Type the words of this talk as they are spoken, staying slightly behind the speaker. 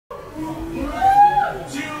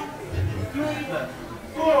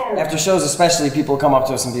After shows especially, people come up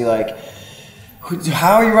to us and be like,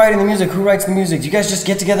 how are you writing the music? Who writes the music? Do you guys just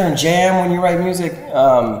get together and jam when you write music?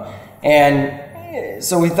 And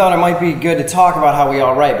so we thought it might be good to talk about how we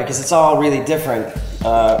all write, because it's all really different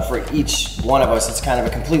for each one of us. It's kind of a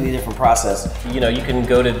completely different process. You know, you can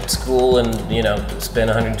go to school and, you know, spend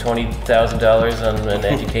 $120,000 on an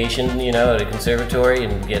education, you know, at a conservatory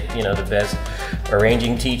and get, you know, the best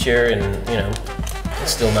arranging teacher and, you know,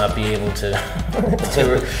 still not be able to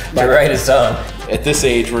write a song. At this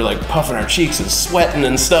age, we're like puffing our cheeks and sweating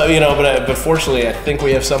and stuff, you know, but fortunately I think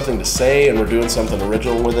we have something to say and we're doing something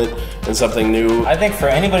original with it and something new. I think for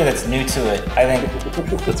anybody that's new to it, I think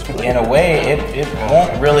in a way it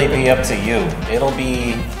won't really be up to you. It'll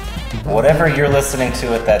be whatever you're listening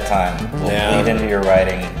to at that time will lead into your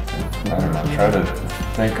writing. I don't know, try to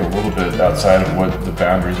think a little bit outside of what the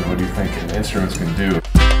boundaries of what you think instruments can do.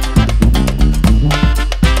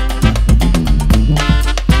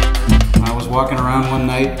 Walking around one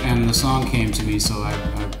night and the song came to me, so I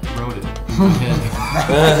wrote it in my head.